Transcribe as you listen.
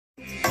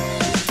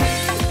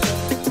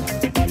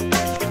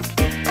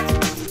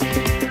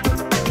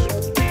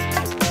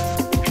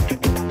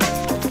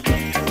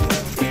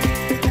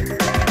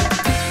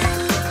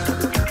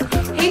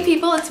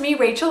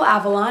Rachel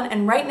Avalon,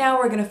 and right now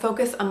we're going to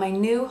focus on my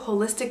new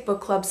holistic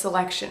book club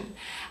selection.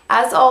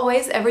 As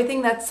always,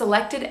 everything that's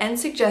selected and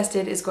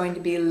suggested is going to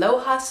be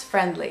LOHAS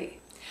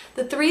friendly.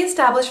 The three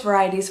established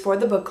varieties for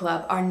the book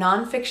club are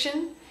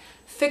nonfiction,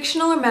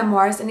 fictional or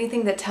memoirs,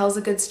 anything that tells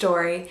a good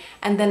story,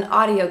 and then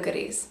audio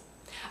goodies.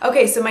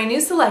 Okay, so my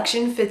new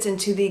selection fits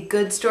into the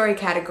good story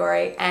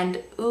category,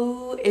 and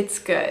ooh, it's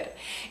good.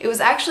 It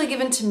was actually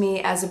given to me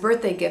as a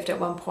birthday gift at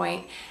one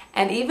point,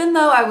 and even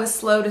though I was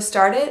slow to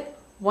start it,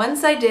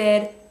 once I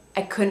did,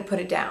 I couldn't put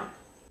it down.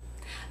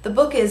 The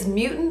book is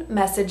Mutant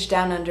Message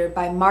Down Under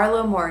by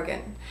Marlo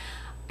Morgan.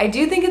 I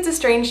do think it's a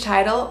strange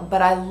title,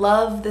 but I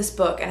love this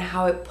book and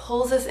how it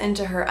pulls us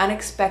into her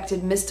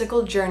unexpected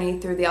mystical journey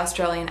through the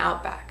Australian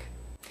outback.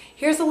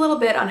 Here's a little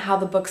bit on how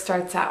the book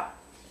starts out.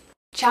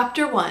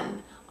 Chapter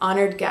 1.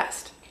 Honored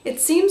Guest.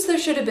 It seems there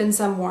should have been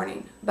some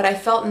warning, but I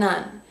felt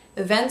none.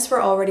 Events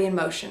were already in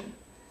motion.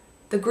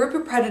 The group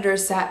of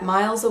predators sat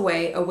miles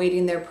away,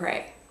 awaiting their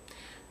prey.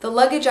 The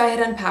luggage I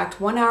had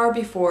unpacked 1 hour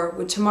before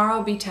would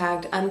tomorrow be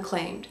tagged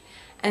unclaimed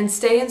and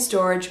stay in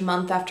storage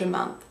month after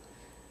month.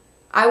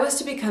 I was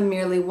to become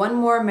merely one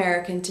more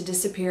American to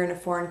disappear in a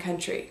foreign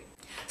country.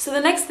 So the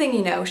next thing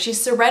you know, she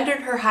surrendered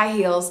her high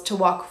heels to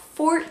walk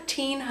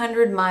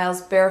 1,400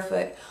 miles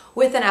barefoot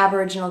with an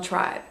Aboriginal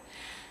tribe.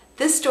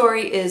 This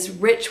story is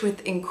rich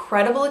with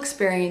incredible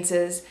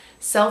experiences,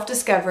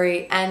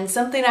 self-discovery, and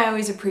something I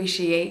always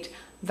appreciate,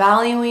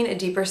 valuing a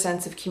deeper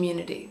sense of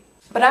community.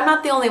 But I'm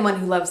not the only one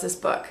who loves this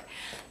book.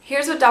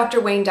 Here's what Dr.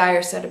 Wayne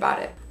Dyer said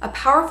about it. A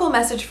powerful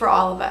message for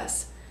all of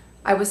us.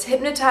 I was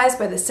hypnotized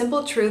by the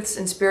simple truths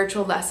and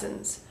spiritual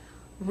lessons.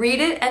 Read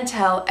it and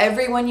tell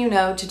everyone you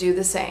know to do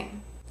the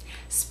same.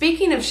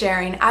 Speaking of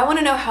sharing, I want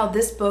to know how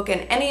this book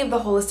and any of the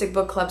Holistic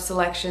Book Club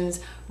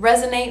selections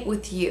resonate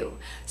with you.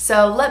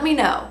 So let me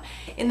know.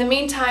 In the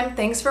meantime,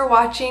 thanks for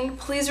watching.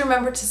 Please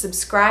remember to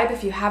subscribe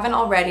if you haven't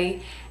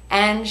already,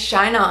 and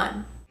shine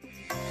on.